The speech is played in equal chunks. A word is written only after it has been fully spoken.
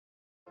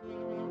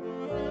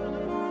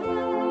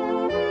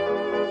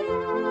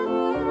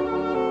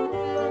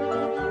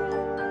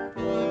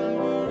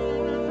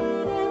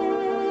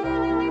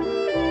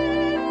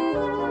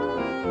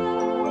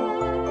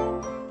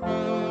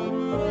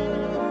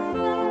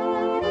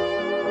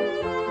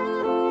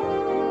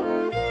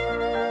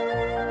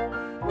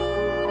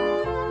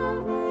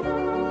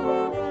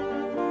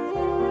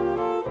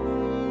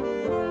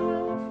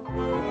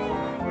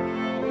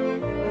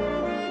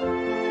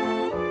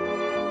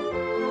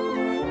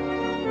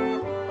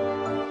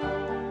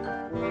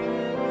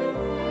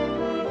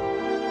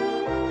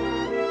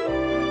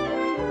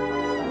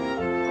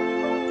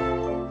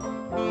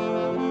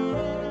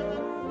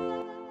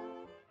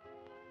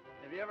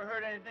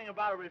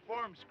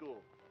reform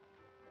school.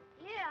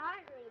 Yeah,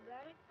 I heard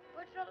about it.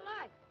 What's it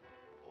like?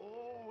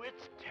 Oh,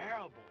 it's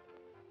terrible.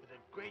 With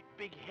a great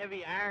big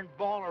heavy iron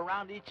ball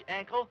around each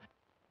ankle.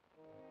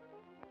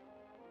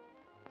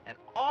 And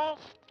all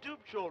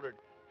stoop-shouldered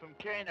from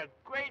carrying a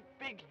great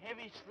big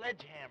heavy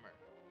sledgehammer.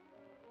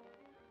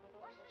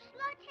 What's the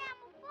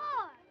sledgehammer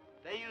for?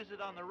 They use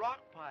it on the rock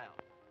pile.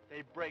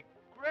 They break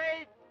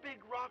great big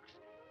rocks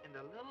into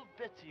little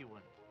bitsy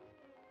ones.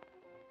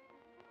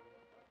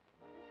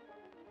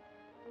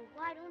 Well,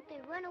 why don't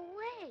they run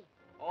away?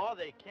 Oh,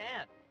 they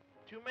can't.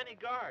 Too many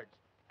guards.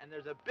 And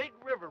there's a big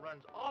river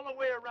runs all the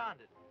way around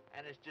it.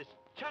 And it's just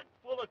chock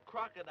full of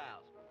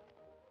crocodiles.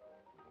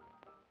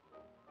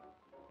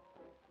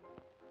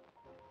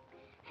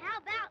 How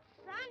about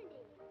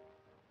Sunday?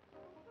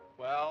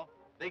 Well,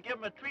 they give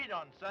them a treat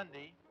on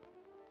Sunday.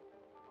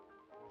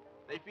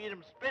 They feed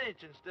them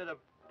spinach instead of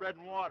bread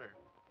and water.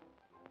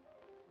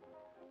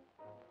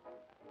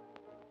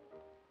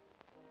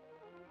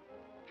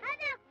 How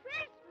about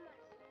Christmas?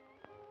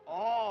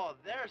 Oh,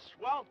 they're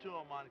swell to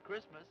them on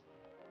Christmas.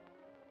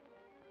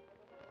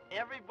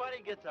 Everybody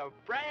gets a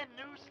brand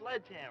new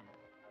sledgehammer.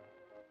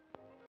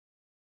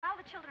 While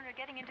the children are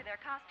getting into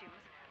their costumes,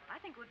 I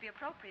think it would be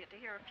appropriate to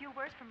hear a few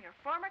words from your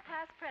former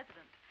class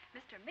president,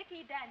 Mr.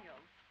 Mickey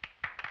Daniels.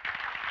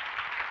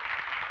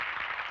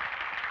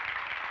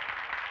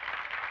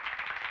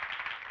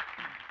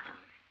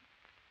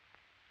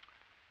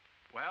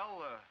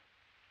 Well,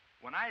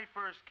 when I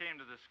first came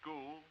to the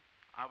school,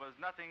 I was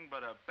nothing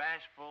but a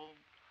bashful,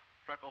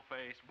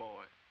 freckle-faced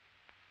boy.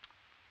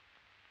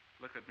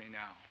 Look at me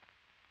now.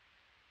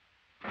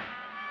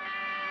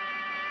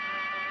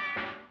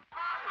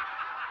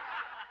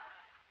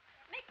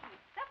 Mickey,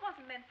 that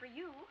wasn't meant for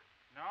you.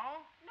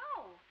 No?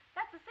 No,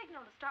 that's a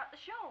signal to start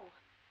the show.